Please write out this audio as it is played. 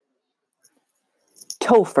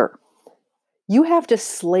Topher. You have to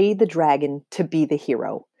slay the dragon to be the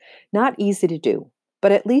hero. Not easy to do,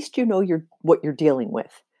 but at least you know what you're dealing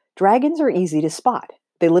with. Dragons are easy to spot.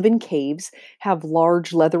 They live in caves, have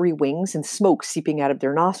large leathery wings and smoke seeping out of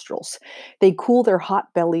their nostrils. They cool their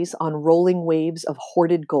hot bellies on rolling waves of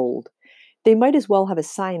hoarded gold. They might as well have a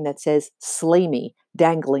sign that says, "Slay me,"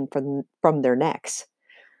 dangling from their necks.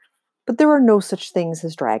 But there are no such things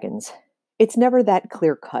as dragons. It's never that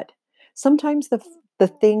clear cut. Sometimes the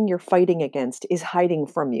thing you're fighting against is hiding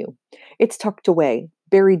from you. It's tucked away,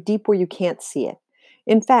 buried deep where you can't see it.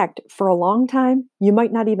 In fact, for a long time, you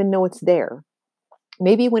might not even know it's there.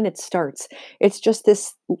 Maybe when it starts, it's just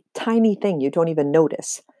this tiny thing you don't even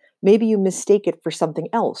notice. Maybe you mistake it for something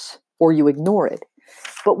else, or you ignore it.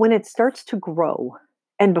 But when it starts to grow,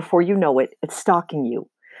 and before you know it, it's stalking you.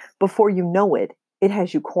 Before you know it, it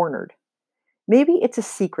has you cornered. Maybe it's a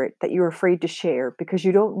secret that you're afraid to share because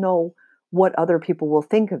you don't know what other people will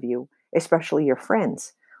think of you, especially your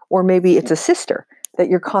friends. Or maybe it's a sister that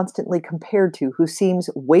you're constantly compared to who seems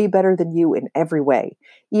way better than you in every way,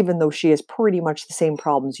 even though she has pretty much the same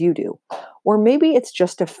problems you do. Or maybe it's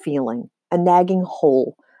just a feeling, a nagging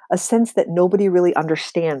hole, a sense that nobody really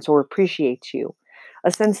understands or appreciates you,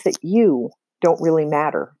 a sense that you don't really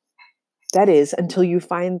matter. That is, until you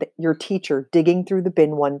find your teacher digging through the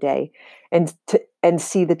bin one day and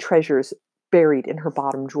see the treasures buried in her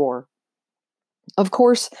bottom drawer. Of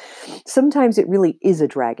course, sometimes it really is a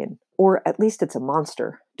dragon, or at least it's a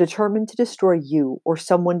monster, determined to destroy you or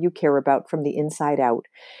someone you care about from the inside out,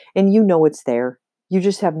 and you know it's there. You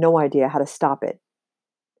just have no idea how to stop it.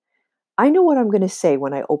 I know what I'm going to say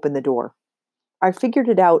when I open the door. I figured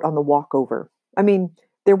it out on the walk over. I mean,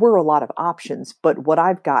 there were a lot of options, but what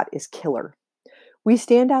I've got is killer. We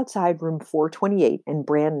stand outside room 428 and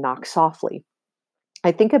Bran knocks softly.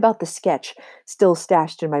 I think about the sketch still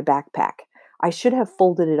stashed in my backpack. I should have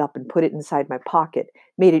folded it up and put it inside my pocket,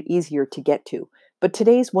 made it easier to get to, but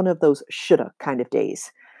today's one of those shoulda kind of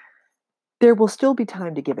days. There will still be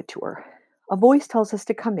time to give it to her. A voice tells us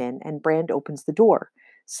to come in, and Brand opens the door.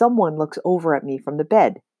 Someone looks over at me from the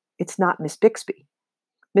bed. It's not Miss Bixby.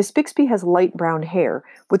 Miss Bixby has light brown hair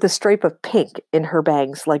with a stripe of pink in her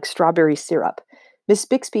bangs like strawberry syrup. Miss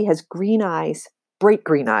Bixby has green eyes, bright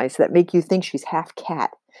green eyes that make you think she's half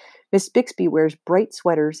cat. Miss Bixby wears bright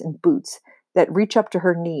sweaters and boots that reach up to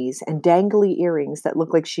her knees and dangly earrings that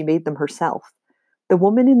look like she made them herself. The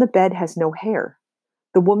woman in the bed has no hair.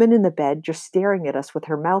 The woman in the bed, just staring at us with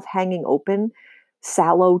her mouth hanging open,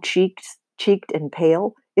 cheeked and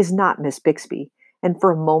pale, is not Miss Bixby. And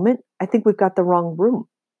for a moment, I think we've got the wrong room.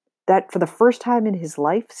 That for the first time in his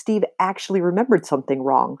life, Steve actually remembered something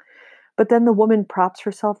wrong. But then the woman props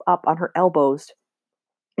herself up on her elbows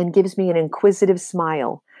and gives me an inquisitive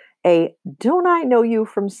smile. A "don't I know you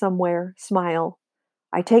from somewhere" smile.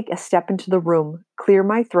 I take a step into the room, clear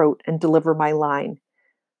my throat, and deliver my line.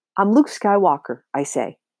 "I'm Luke Skywalker," I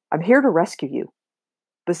say. "I'm here to rescue you."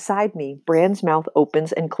 Beside me, Bran's mouth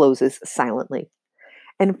opens and closes silently.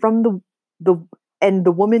 And from the and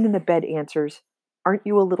the woman in the bed answers, "Aren't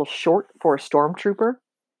you a little short for a stormtrooper?"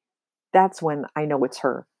 That's when I know it's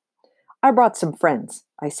her. "I brought some friends,"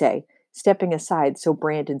 I say, stepping aside so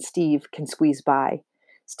Brand and Steve can squeeze by.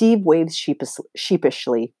 Steve waves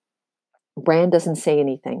sheepishly. Brand doesn't say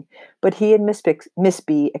anything, but he and Miss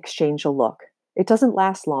B exchange a look. It doesn't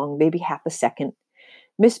last long, maybe half a second.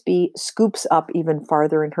 Miss B scoops up even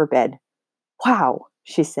farther in her bed. "Wow,"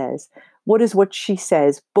 she says. What she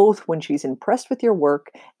says, both when she's impressed with your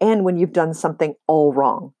work and when you've done something all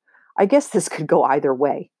wrong. I guess this could go either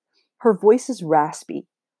way. Her voice is raspy,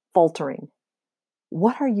 faltering.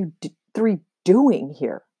 "What are you three doing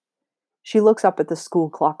here?" She looks up at the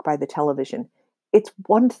school clock by the television. It's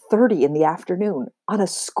 1:30 in the afternoon on a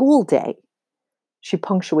school day. She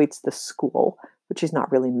punctuates the school, but she's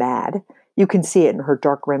not really mad. You can see it in her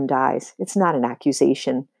dark-rimmed eyes. It's not an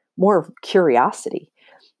accusation, more of curiosity.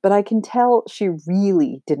 But I can tell she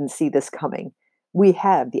really didn't see this coming. We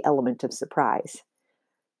have the element of surprise.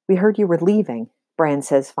 "We heard you were leaving," Bran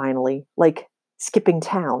says finally, like skipping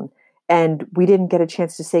town, "and we didn't get a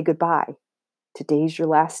chance to say goodbye." "Today's your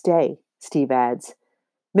last day," Steve adds.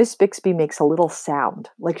 Miss Bixby makes a little sound,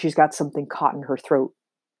 like she's got something caught in her throat.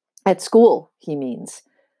 "At school, he means,"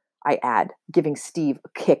 I add, giving Steve a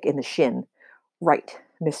kick in the shin. "Right,"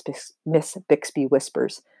 Miss Bixby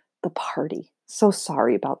whispers. "The party. So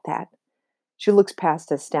sorry about that." She looks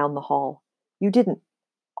past us down the hall. "You didn't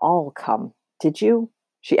all come, did you?"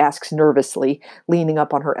 she asks nervously, leaning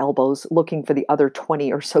up on her elbows, looking for the other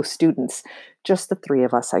 20 or so students. "Just the three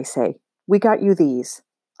of us," I say. "We got you these."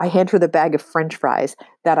 I hand her the bag of French fries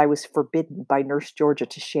that I was forbidden by Nurse Georgia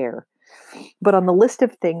to share. But on the list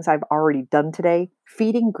of things I've already done today,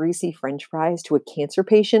 feeding greasy french fries to a cancer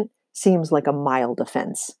patient seems like a mild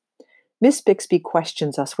offense. Miss Bixby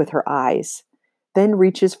questions us with her eyes, then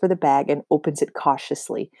reaches for the bag and opens it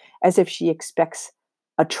cautiously, as if she expects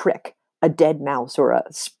a trick, a dead mouse, or a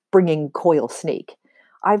springing coil snake.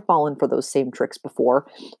 I've fallen for those same tricks before,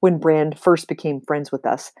 when Brand first became friends with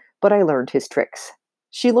us, but I learned his tricks.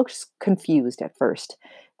 She looks confused at first.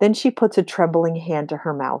 Then she puts a trembling hand to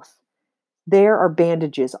her mouth. There are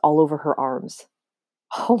bandages all over her arms.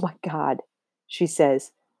 "Oh my God," she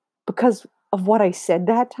says, "because of what I said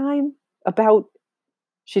that time? About—"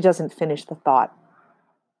 She doesn't finish the thought.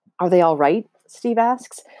 "Are they all right?" Steve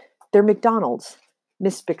asks. "They're McDonald's."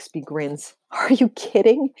 Miss Bixby grins. "Are you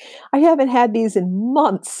kidding? I haven't had these in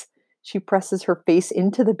months." She presses her face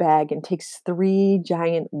into the bag and takes 3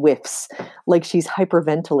 giant whiffs, like she's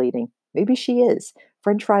hyperventilating. Maybe she is.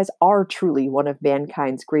 French fries are truly one of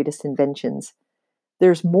mankind's greatest inventions.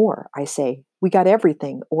 "There's more," I say. "We got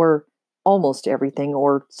everything, or almost everything,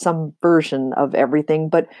 or some version of everything,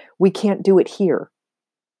 but we can't do it here."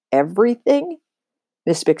 "Everything?"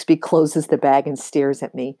 Miss Bixby closes the bag and stares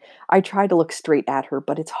at me. I try to look straight at her,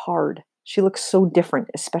 but it's hard. She looks so different,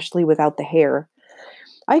 especially without the hair.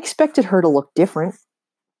 I expected her to look different.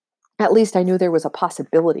 At least I knew there was a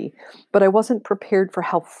possibility, but I wasn't prepared for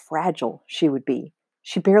how fragile she would be.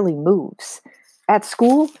 She barely moves. At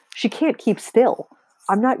school, she can't keep still.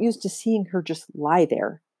 I'm not used to seeing her just lie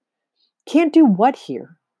there. "Can't do what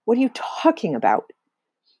here? What are you talking about?"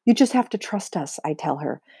 "You just have to trust us," I tell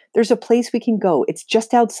her. "There's a place we can go. It's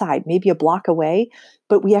just outside, maybe a block away,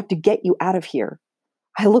 but we have to get you out of here."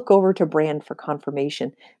 I look over to Brand for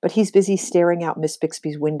confirmation, but he's busy staring out Miss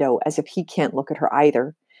Bixby's window as if he can't look at her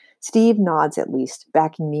either. Steve nods at least,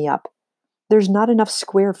 backing me up. "There's not enough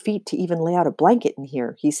square feet to even lay out a blanket in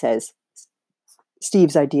here," he says.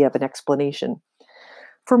 Steve's idea of an explanation.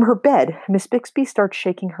 From her bed, Miss Bixby starts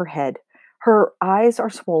shaking her head. Her eyes are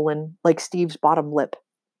swollen, like Steve's bottom lip.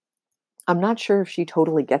 I'm not sure if she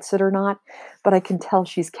totally gets it or not, but I can tell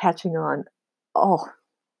she's catching on. "Oh,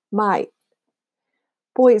 my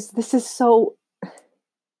boys, this is so,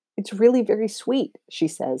 it's really very sweet," she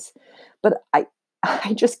says. "But I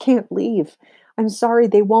just can't leave. I'm sorry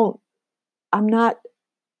they won't. I'm not,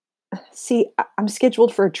 see, I'm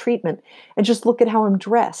scheduled for a treatment, and just look at how I'm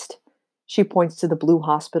dressed." She points to the blue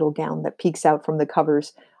hospital gown that peeks out from the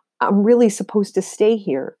covers. "I'm really supposed to stay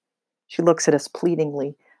here." She looks at us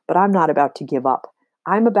pleadingly, but I'm not about to give up.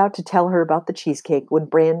 I'm about to tell her about the cheesecake when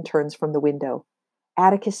Brand turns from the window.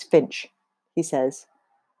 "Atticus Finch," he says.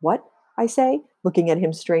 "What?" I say, looking at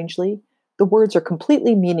him strangely. The words are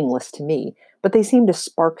completely meaningless to me, but they seem to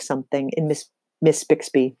spark something in Miss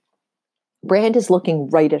Bixby. Brand is looking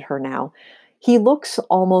right at her now. He looks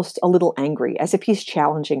almost a little angry, as if he's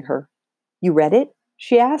challenging her. "You read it?"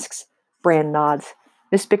 she asks. Brand nods.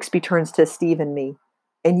 Miss Bixby turns to Steve and me.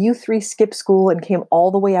 "And you 3 skipped school and came all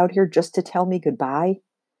the way out here just to tell me goodbye?"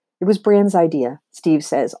 "It was Brand's idea," Steve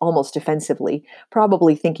says, almost defensively,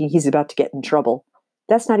 probably thinking he's about to get in trouble.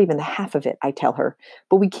 "That's not even the half of it," I tell her.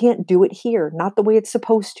 "But we can't do it here, not the way it's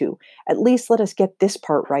supposed to. At least let us get this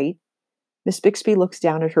part right." Miss Bixby looks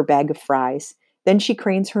down at her bag of fries. Then she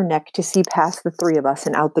cranes her neck to see past the 3 of us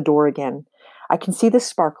and out the door again. I can see the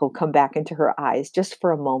sparkle come back into her eyes just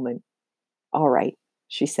for a moment. "All right,"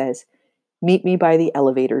 she says. "Meet me by the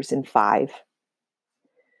elevators in 5."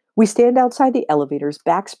 We stand outside the elevators,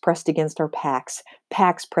 backs pressed against our packs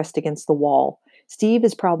pressed against the wall. Steve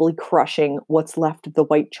is probably crushing what's left of the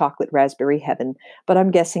white chocolate raspberry heaven, but I'm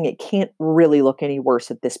guessing it can't really look any worse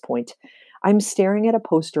at this point. I'm staring at a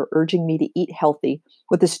poster urging me to eat healthy,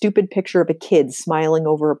 with a stupid picture of a kid smiling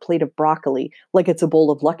over a plate of broccoli like it's a bowl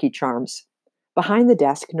of Lucky Charms. Behind the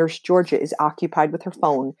desk, Nurse Georgia is occupied with her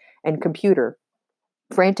phone and computer,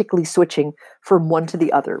 frantically switching from one to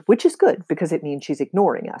the other, which is good because it means she's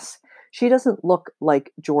ignoring us. She doesn't look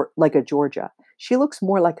like a Georgia. She looks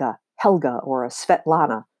more like a Helga or a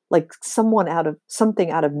Svetlana, like something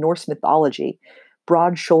out of Norse mythology,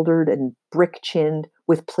 broad-shouldered and brick-chinned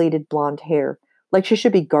with plaited blonde hair, like she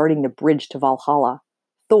should be guarding the bridge to Valhalla.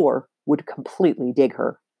 Thor would completely dig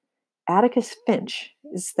her. "Atticus Finch.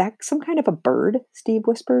 Is that some kind of a bird?" Steve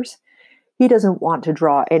whispers. He doesn't want to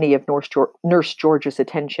draw any of Nurse George's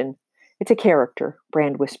attention. "It's a character,"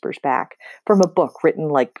 Brand whispers back, "from a book written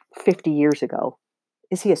like 50 years ago."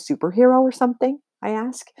 "Is he a superhero or something?" I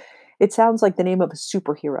ask. It sounds like the name of a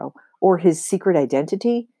superhero, or his secret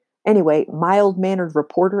identity. Anyway, mild-mannered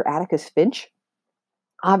reporter Atticus Finch?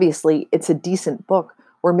 Obviously, it's a decent book,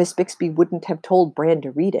 or Miss Bixby wouldn't have told Brand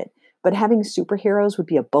to read it, but having superheroes would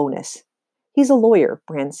be a bonus. "He's a lawyer,"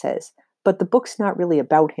 Brand says, "but the book's not really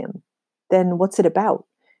about him." Then what's it about?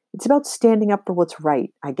 It's about standing up for what's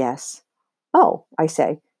right, I guess. Oh, I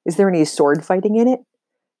say, is there any sword fighting in it?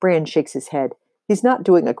 Brand shakes his head. He's not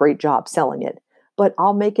doing a great job selling it, but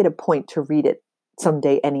I'll make it a point to read it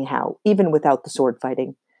someday anyhow, even without the sword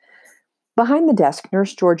fighting. Behind the desk,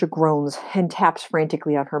 Nurse Georgia groans and taps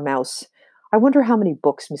frantically on her mouse. I wonder how many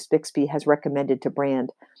books Miss Bixby has recommended to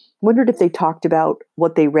Brand. Wondered if they talked about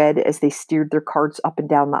what they read as they steered their carts up and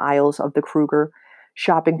down the aisles of the Kruger,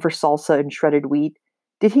 shopping for salsa and shredded wheat.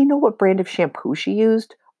 Did he know what brand of shampoo she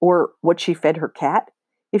used, or what she fed her cat?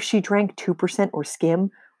 If she drank 2% or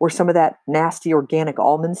skim, or some of that nasty organic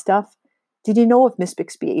almond stuff? Did he know if Miss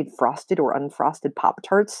Bixby ate frosted or unfrosted Pop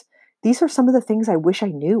Tarts? These are some of the things I wish I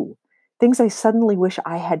knew. Things I suddenly wish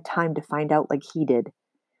I had time to find out like he did.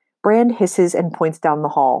 Brand hisses and points down the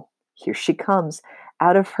hall. Here she comes,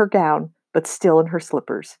 out of her gown, but still in her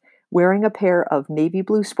slippers, wearing a pair of navy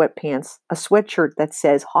blue sweatpants, a sweatshirt that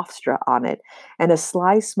says Hofstra on it, and a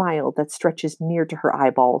sly smile that stretches near to her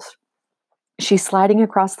eyeballs. She's sliding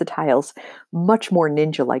across the tiles, much more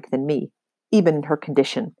ninja-like than me, even in her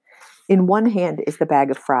condition. In one hand is the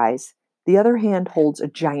bag of fries. The other hand holds a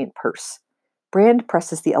giant purse. Brand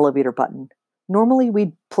presses the elevator button. Normally,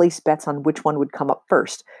 we'd place bets on which one would come up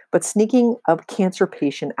first, but sneaking a cancer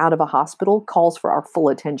patient out of a hospital calls for our full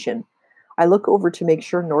attention. I look over to make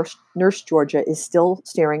sure Nurse Georgia is still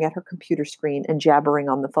staring at her computer screen and jabbering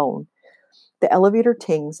on the phone. The elevator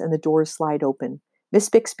tings and the doors slide open. Miss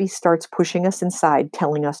Bixby starts pushing us inside,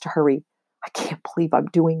 telling us to hurry. I can't believe I'm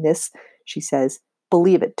doing this, she says.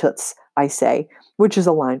 Believe it, Toots, I say, which is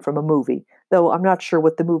a line from a movie, though I'm not sure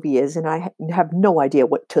what the movie is, and I have no idea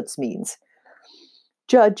what Toots means.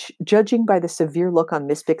 Judging by the severe look on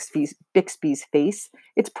Miss Bixby's face,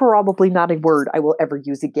 it's probably not a word I will ever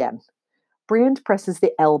use again. Brand presses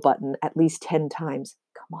the L button at least 10 times.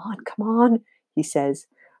 Come on, he says.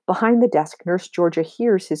 Behind the desk, Nurse Georgia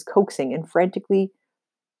hears his coaxing and frantic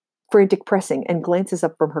pressing and glances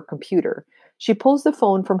up from her computer. She pulls the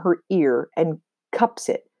phone from her ear and cups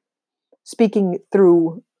it, speaking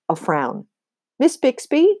through a frown. Miss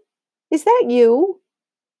Bixby? Is that you?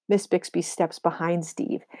 Miss Bixby steps behind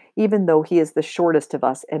Steve, even though he is the shortest of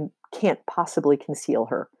us and can't possibly conceal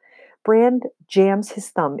her. Brand jams his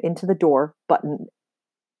thumb into the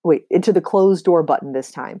closed door button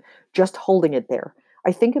this time, just holding it there.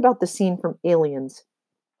 I think about the scene from Aliens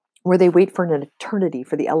where they wait for an eternity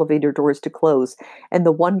for the elevator doors to close and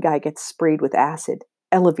the one guy gets sprayed with acid.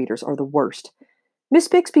 Elevators are the worst. Miss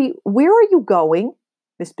Bixby, where are you going?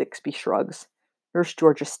 Miss Bixby shrugs. Nurse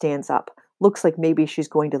Georgia stands up. Looks like maybe she's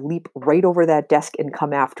going to leap right over that desk and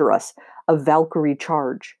come after us. A Valkyrie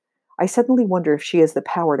charge. I suddenly wonder if she has the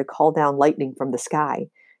power to call down lightning from the sky.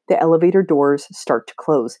 The elevator doors start to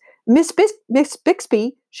close. Miss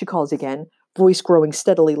Bixby, she calls again, voice growing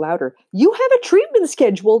steadily louder. You have a treatment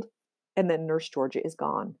scheduled. And then Nurse Georgia is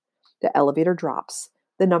gone. The elevator drops.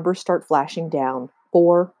 The numbers start flashing down.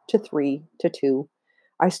 4 to 3 to 2.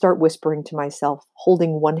 I start whispering to myself,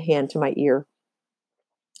 holding one hand to my ear.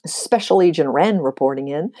 Special Agent Wren reporting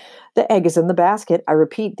in. The egg is in the basket. I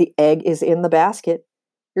repeat, the egg is in the basket.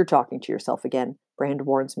 You're talking to yourself again, Brand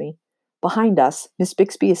warns me. Behind us, Miss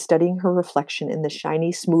Bixby is studying her reflection in the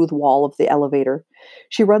shiny, smooth wall of the elevator.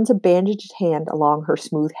 She runs a bandaged hand along her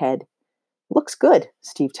smooth head. Looks good,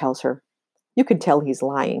 Steve tells her. You can tell he's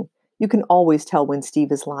lying. You can always tell when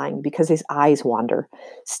Steve is lying because his eyes wander.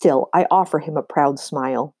 Still, I offer him a proud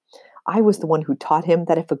smile. I was the one who taught him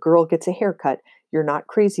that if a girl gets a haircut you're not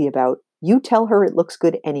crazy about, you tell her it looks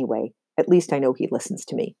good anyway. At least I know he listens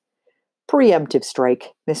to me. Preemptive strike,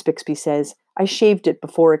 Miss Bixby says. I shaved it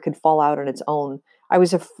before it could fall out on its own. I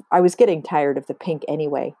was getting tired of the pink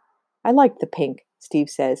anyway. I liked the pink, Steve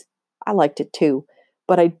says. I liked it too,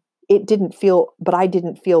 but I didn't feel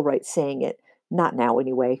right saying it. Not now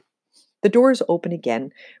anyway. The doors open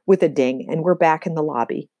again with a ding and we're back in the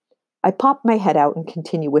lobby. I pop my head out and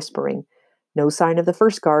continue whispering. No sign of the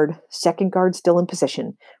first guard. Second guard still in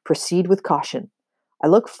position. Proceed with caution. I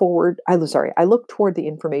look toward the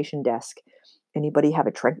information desk. Anybody have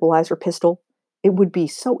a tranquilizer pistol? It would be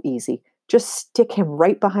so easy. Just stick him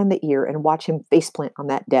right behind the ear and watch him faceplant on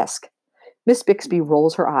that desk. Miss Bixby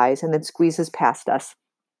rolls her eyes and then squeezes past us,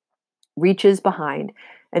 reaches behind,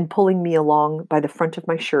 and pulling me along by the front of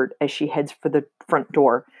my shirt as she heads for the front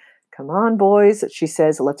door. Come on, boys, she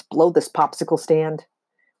says. Let's blow this popsicle stand.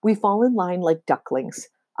 We fall in line like ducklings,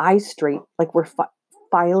 eyes straight, like we're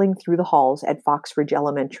filing through the halls at Fox Ridge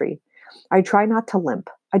Elementary. I try not to limp.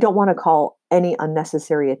 I don't want to call any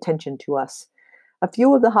unnecessary attention to us. A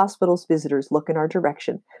few of the hospital's visitors look in our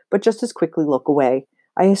direction, but just as quickly look away.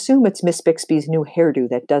 I assume it's Miss Bixby's new hairdo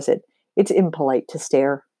that does it. It's impolite to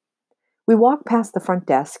stare. We walk past the front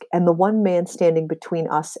desk and the one man standing between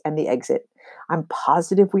us and the exit. I'm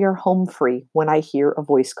positive we are home free when I hear a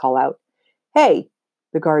voice call out, "Hey,"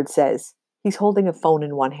 the guard says. He's holding a phone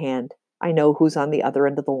in one hand. I know who's on the other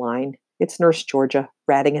end of the line. It's Nurse Georgia,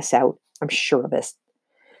 ratting us out. I'm sure of it.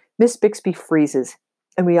 Miss Bixby freezes,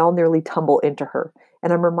 and we all nearly tumble into her.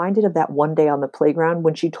 And I'm reminded of that one day on the playground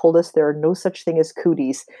when she told us there are no such thing as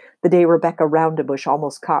cooties, the day Rebecca Roundabush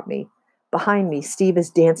almost caught me. Behind me, Steve is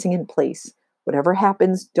dancing in place. Whatever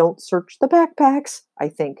happens, don't search the backpacks, I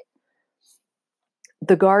think.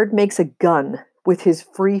 The guard makes a gun with his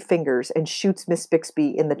free fingers and shoots Miss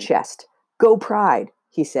Bixby in the chest. "Go Pride,"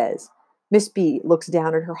 he says. Miss B looks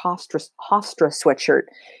down at her Hofstra sweatshirt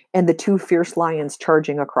and the two fierce lions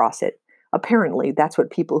charging across it. Apparently, that's what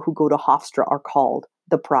people who go to Hofstra are called,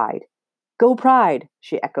 the Pride. "Go Pride,"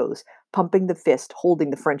 she echoes, pumping the fist, holding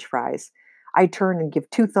the French fries. I turn and give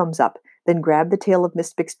 2 thumbs up, then grab the tail of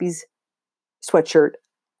Miss Bixby's sweatshirt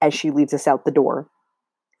as she leads us out the door.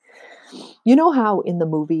 You know how in the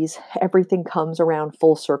movies everything comes around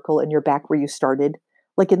full circle and you're back where you started?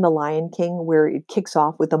 Like in The Lion King, where it kicks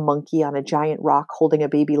off with a monkey on a giant rock holding a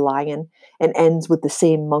baby lion and ends with the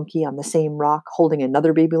same monkey on the same rock holding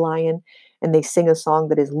another baby lion, and they sing a song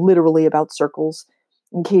that is literally about circles,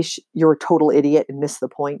 in case you're a total idiot and miss the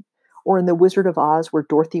point. Or in The Wizard of Oz, where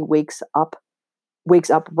Dorothy wakes up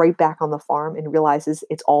right back on the farm and realizes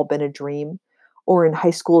it's all been a dream. Or in High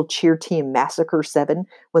School Cheer Team Massacre 7,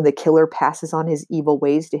 when the killer passes on his evil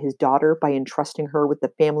ways to his daughter by entrusting her with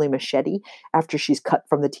the family machete after she's cut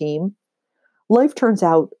from the team. Life turns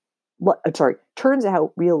out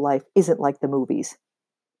real life isn't like the movies.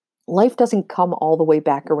 Life doesn't come all the way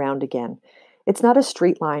back around again. It's not a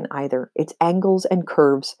straight line either. It's angles and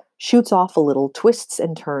curves, shoots off a little, twists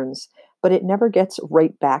and turns, but it never gets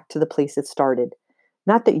right back to the place it started.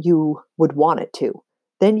 Not that you would want it to.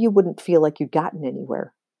 Then you wouldn't feel like you'd gotten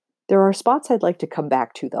anywhere. There are spots I'd like to come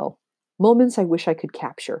back to, though. Moments I wish I could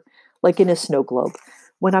capture, like in a snow globe.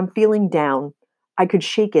 When I'm feeling down, I could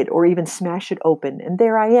shake it or even smash it open, and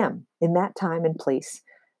there I am, in that time and place.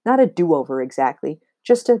 Not a do-over exactly,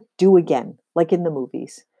 just a do again, like in the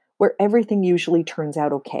movies, where everything usually turns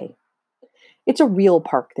out okay. It's a real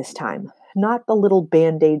park this time, not the little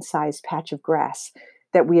band-aid sized patch of grass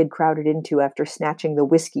that we had crowded into after snatching the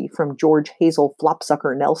whiskey from George Hazel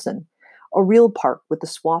Flopsucker Nelson. A real park with a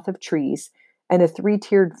swath of trees and a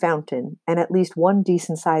 3-tiered fountain and at least one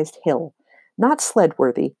decent sized hill. Not sled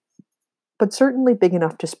worthy, but certainly big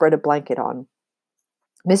enough to spread a blanket on.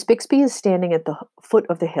 Miss Bixby is standing at the foot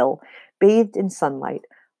of the hill, bathed in sunlight,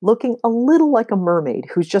 looking a little like a mermaid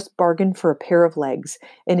who's just bargained for a pair of legs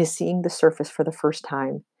and is seeing the surface for the first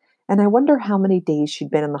time. And I wonder how many days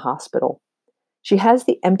she'd been in the hospital. She has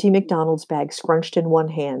the empty McDonald's bag scrunched in one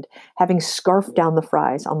hand, having scarfed down the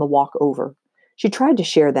fries on the walk over. She tried to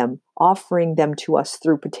share them, offering them to us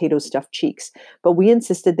through potato stuffed cheeks, but we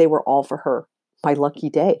insisted they were all for her. "My lucky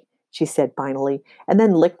day," she said finally, and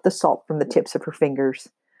then licked the salt from the tips of her fingers.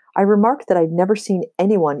 I remarked that I'd never seen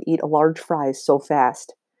anyone eat a large fries so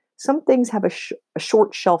fast. "Some things have a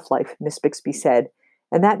short shelf life," Miss Bixby said,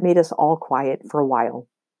 and that made us all quiet for a while.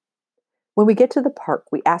 When we get to the park,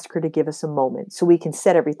 we ask her to give us a moment so we can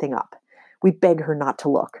set everything up. We beg her not to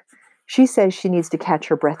look. She says she needs to catch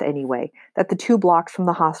her breath anyway, that the 2 blocks from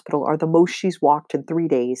the hospital are the most she's walked in 3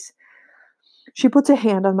 days. She puts a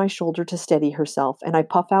hand on my shoulder to steady herself, and I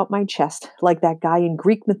puff out my chest like that guy in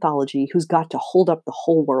Greek mythology who's got to hold up the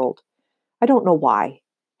whole world. I don't know why.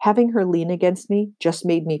 Having her lean against me just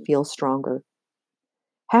made me feel stronger.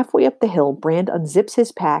 Halfway up the hill, Brand unzips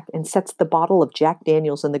his pack and sets the bottle of Jack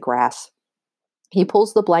Daniels in the grass. He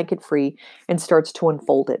pulls the blanket free and starts to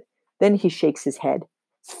unfold it. Then he shakes his head.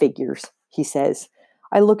 "Figures," he says.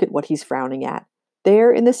 I look at what he's frowning at.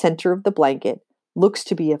 There in the center of the blanket looks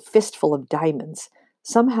to be a fistful of diamonds.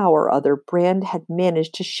 Somehow or other, Brand had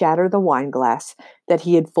managed to shatter the wine glass that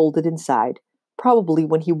he had folded inside, probably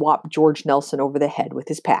when he whopped George Nelson over the head with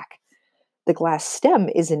his pack. The glass stem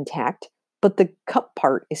is intact, but the cup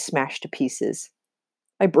part is smashed to pieces.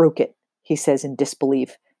 "I broke it," he says in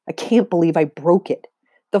disbelief. "I can't believe I broke it."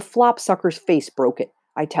 "The flop sucker's face broke it,"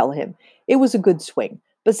 I tell him. "It was a good swing.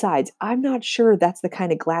 Besides, I'm not sure that's the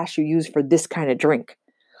kind of glass you use for this kind of drink."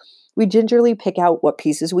 We gingerly pick out what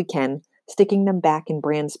pieces we can, sticking them back in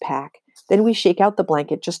Brand's pack. Then we shake out the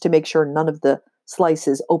blanket just to make sure none of the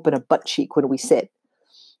slices open a butt cheek when we sit.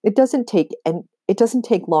 It doesn't take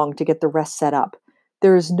long to get the rest set up.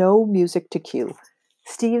 There is no music to cue.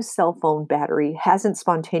 Steve's cell phone battery hasn't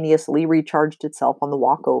spontaneously recharged itself on the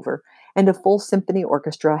walk over, and a full symphony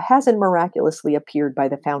orchestra hasn't miraculously appeared by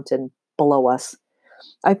the fountain below us.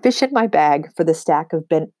 I fish in my bag for the stack of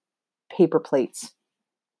bent paper plates.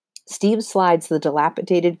 Steve slides the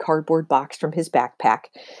dilapidated cardboard box from his backpack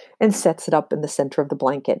and sets it up in the center of the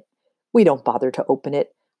blanket. We don't bother to open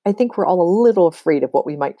it. I think we're all a little afraid of what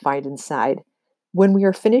we might find inside. When we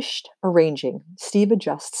are finished arranging, Steve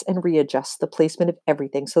adjusts and readjusts the placement of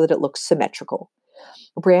everything so that it looks symmetrical.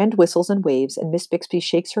 Brand whistles and waves, and Miss Bixby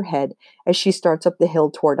shakes her head as she starts up the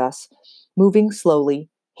hill toward us, moving slowly,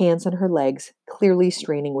 hands on her legs, clearly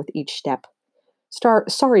straining with each step.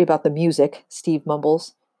 Sorry about the music, Steve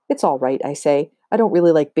mumbles. It's all right, I say. I don't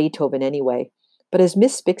really like Beethoven anyway. But as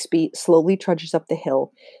Miss Bixby slowly trudges up the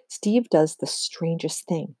hill, Steve does the strangest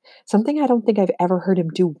thing, something I don't think I've ever heard him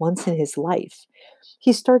do once in his life.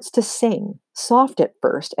 He starts to sing, soft at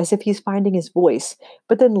first, as if he's finding his voice,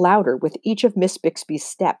 but then louder with each of Miss Bixby's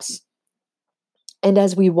steps. And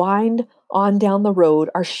as we wind on down the road,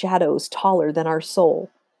 our shadows taller than our soul.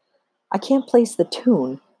 I can't place the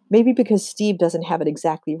tune, maybe because Steve doesn't have it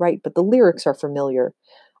exactly right, but the lyrics are familiar.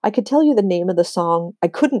 I could tell you the name of the song. I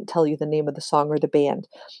couldn't tell you the name of the song or the band,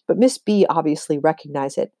 but Miss B obviously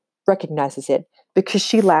recognizes it because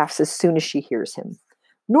she laughs as soon as she hears him.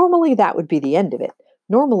 Normally that would be the end of it.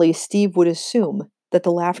 Normally Steve would assume that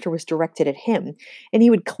the laughter was directed at him and he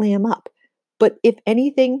would clam up. But if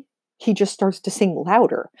anything, he just starts to sing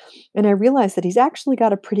louder. And I realize that he's actually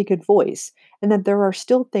got a pretty good voice and that there are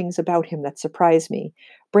still things about him that surprise me.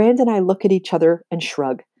 Brand and I look at each other and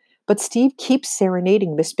shrug. But Steve keeps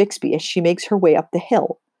serenading Miss Bixby as she makes her way up the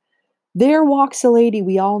hill. There walks a lady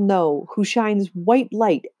we all know who shines white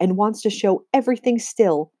light and wants to show everything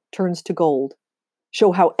still turns to gold.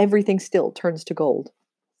 Show how everything still turns to gold.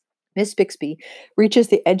 Miss Bixby reaches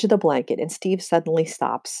the edge of the blanket and Steve suddenly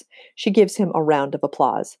stops. She gives him a round of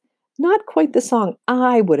applause. Not quite the song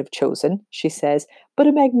I would have chosen, she says, but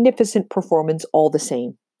a magnificent performance all the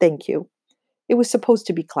same. Thank you. It was supposed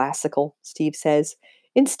to be classical, Steve says.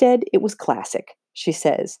 Instead, it was classic, she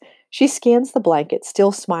says. She scans the blanket,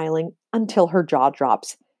 still smiling, until her jaw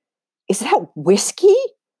drops. Is that whiskey?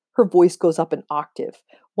 Her voice goes up an octave,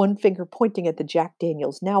 one finger pointing at the Jack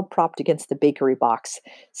Daniels now propped against the bakery box.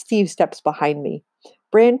 Steve steps behind me.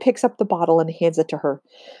 Brand picks up the bottle and hands it to her.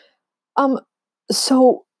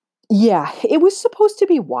 Yeah, it was supposed to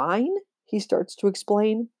be wine, he starts to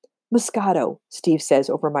explain. Moscato, Steve says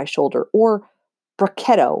over my shoulder, or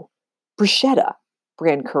bruschetta,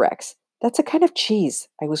 Brand corrects. That's a kind of cheese,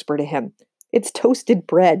 I whisper to him. It's toasted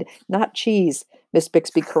bread, not cheese, Miss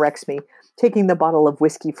Bixby corrects me, taking the bottle of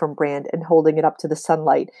whiskey from Brand and holding it up to the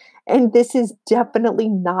sunlight. And this is definitely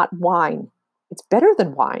not wine. It's better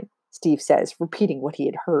than wine, Steve says, repeating what he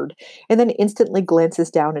had heard, and then instantly glances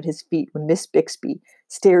down at his feet when Miss Bixby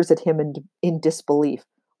stares at him in disbelief.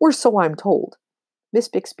 Or so I'm told. Miss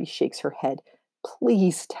Bixby shakes her head.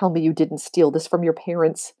 Please tell me you didn't steal this from your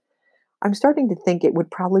parents. I'm starting to think it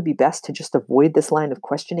would probably be best to just avoid this line of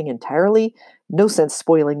questioning entirely. No sense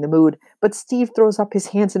spoiling the mood. But Steve throws up his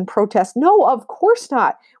hands in protest. No, of course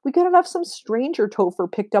not. We got enough some stranger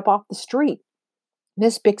Topher picked up off the street.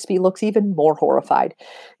 Miss Bixby looks even more horrified.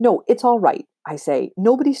 No, it's all right, I say.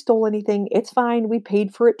 Nobody stole anything. It's fine. We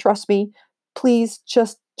paid for it, trust me. Please,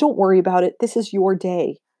 just don't worry about it. This is your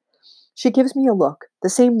day. She gives me a look, the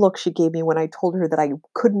same look she gave me when I told her that I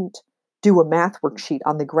couldn't do a math worksheet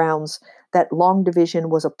on the grounds that long division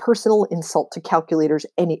was a personal insult to calculators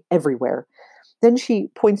everywhere. Then she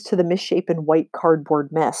points to the misshapen white cardboard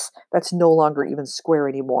mess that's no longer even square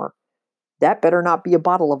anymore. That better not be a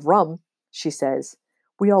bottle of rum, she says.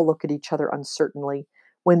 We all look at each other uncertainly.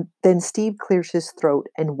 Then Steve clears his throat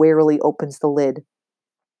and warily opens the lid.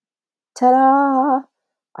 Ta-da!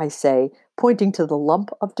 I say, pointing to the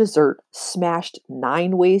lump of dessert smashed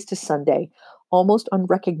 9 ways to Sunday, almost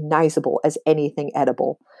unrecognizable as anything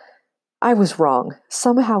edible. I was wrong.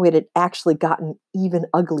 Somehow it had actually gotten even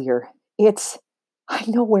uglier. I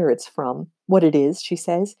know where it's from. What it is, she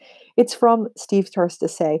says. It's from, Steve starts to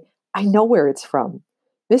say, I know where it's from.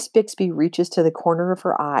 Miss Bixby reaches to the corner of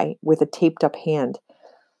her eye with a taped up hand.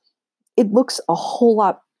 It looked a whole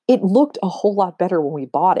lot better when we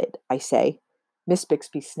bought it, I say. Miss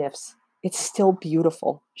Bixby sniffs. It's still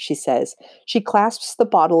beautiful, she says. She clasps the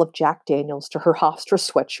bottle of Jack Daniels to her Hofstra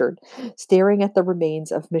sweatshirt, staring at the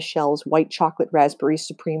remains of Michelle's white chocolate raspberry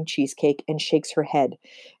supreme cheesecake, and shakes her head.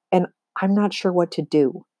 And I'm not sure what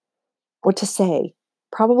to say.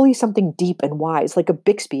 Probably something deep and wise, like a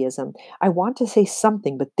Bixbyism. I want to say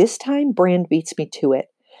something, but this time Brand beats me to it.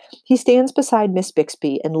 He stands beside Miss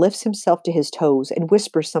Bixby and lifts himself to his toes and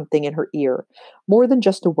whispers something in her ear. More than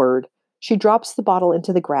just a word. She drops the bottle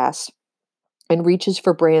into the grass and reaches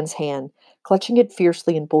for Brand's hand, clutching it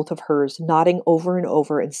fiercely in both of hers, nodding over and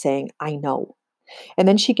over and saying, I know. And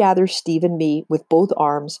then she gathers Steve and me with both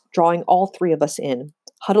arms, drawing all three of us in,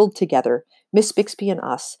 huddled together, Miss Bixby and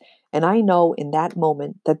us. And I know in that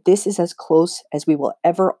moment that this is as close as we will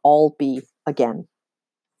ever all be again.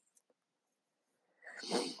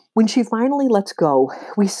 When she finally lets go,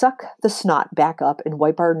 we suck the snot back up and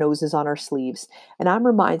wipe our noses on our sleeves, and I'm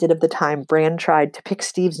reminded of the time Bran tried to pick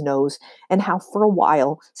Steve's nose and how for a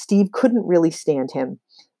while Steve couldn't really stand him.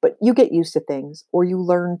 But you get used to things, or you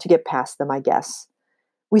learn to get past them, I guess.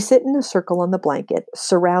 We sit in a circle on the blanket,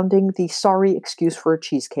 surrounding the sorry excuse for a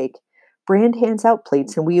cheesecake. Brand hands out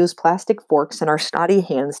plates, and we use plastic forks and our snotty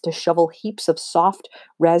hands to shovel heaps of soft,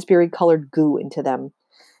 raspberry colored goo into them.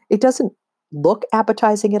 It doesn't look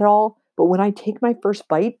appetizing at all, but when I take my first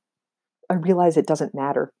bite, I realize it doesn't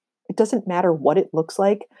matter. It doesn't matter what it looks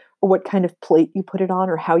like or what kind of plate you put it on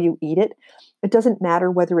or how you eat it. It doesn't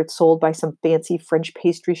matter whether it's sold by some fancy French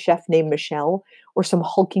pastry chef named Michel or some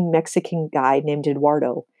hulking Mexican guy named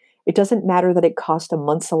Eduardo. It doesn't matter that it cost a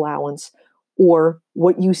month's allowance or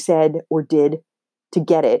what you said or did to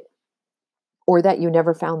get it, or that you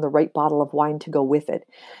never found the right bottle of wine to go with it,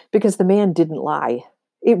 because the man didn't lie.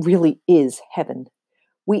 It really is heaven.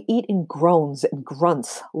 We eat in groans and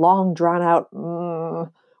grunts, long drawn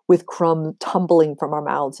out, with crumb tumbling from our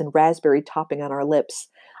mouths and raspberry topping on our lips.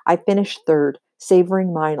 I finish third,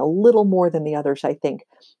 savoring mine a little more than the others, I think,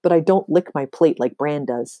 but I don't lick my plate like Bran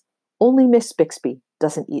does. Only Miss Bixby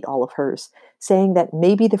doesn't eat all of hers, saying that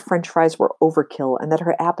maybe the French fries were overkill and that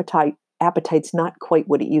her appetite's not quite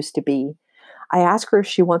what it used to be. I ask her if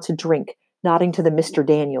she wants a drink, nodding to the Mr.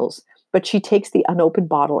 Daniels, but she takes the unopened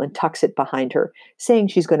bottle and tucks it behind her, saying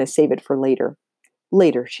she's going to save it for later.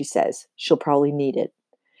 Later, she says. She'll probably need it.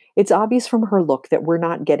 It's obvious from her look that we're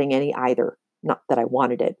not getting any either. Not that I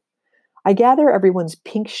wanted it. I gather everyone's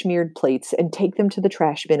pink smeared plates and take them to the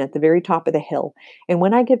trash bin at the very top of the hill, and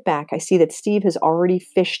when I get back, I see that Steve has already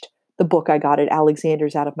fished the book I got at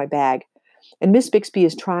Alexander's out of my bag, and Miss Bixby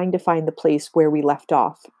is trying to find the place where we left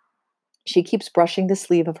off. She keeps brushing the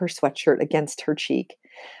sleeve of her sweatshirt against her cheek.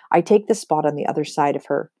 I take the spot on the other side of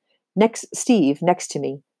her. Steve, next to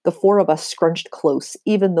me, the four of us scrunched close,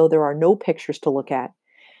 even though there are no pictures to look at.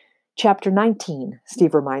 Chapter 19,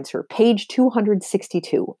 Steve reminds her, page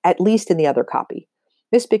 262, at least in the other copy.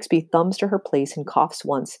 Miss Bixby thumbs to her place and coughs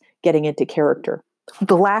once, getting into character.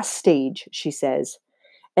 The last stage, she says.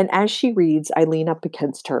 And as she reads, I lean up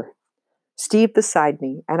against her. Steve beside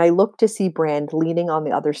me, and I look to see Brand leaning on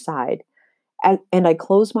the other side. And I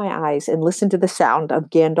close my eyes and listen to the sound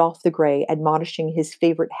of Gandalf the Grey admonishing his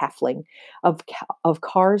favorite halfling, of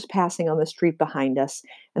cars passing on the street behind us,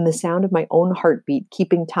 and the sound of my own heartbeat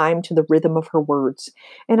keeping time to the rhythm of her words,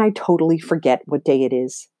 and I totally forget what day it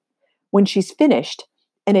is. When she's finished,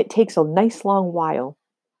 and it takes a nice long while,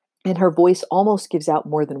 and her voice almost gives out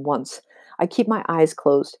more than once, I keep my eyes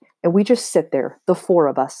closed, and we just sit there, the four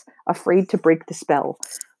of us, afraid to break the spell,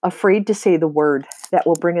 afraid to say the word that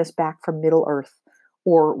will bring us back from Middle Earth,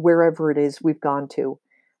 or wherever it is we've gone to,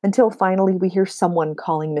 until finally we hear someone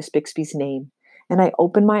calling Miss Bixby's name, and I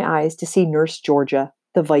open my eyes to see Nurse Georgia,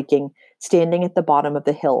 the Viking, standing at the bottom of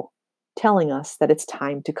the hill, telling us that it's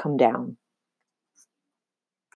time to come down.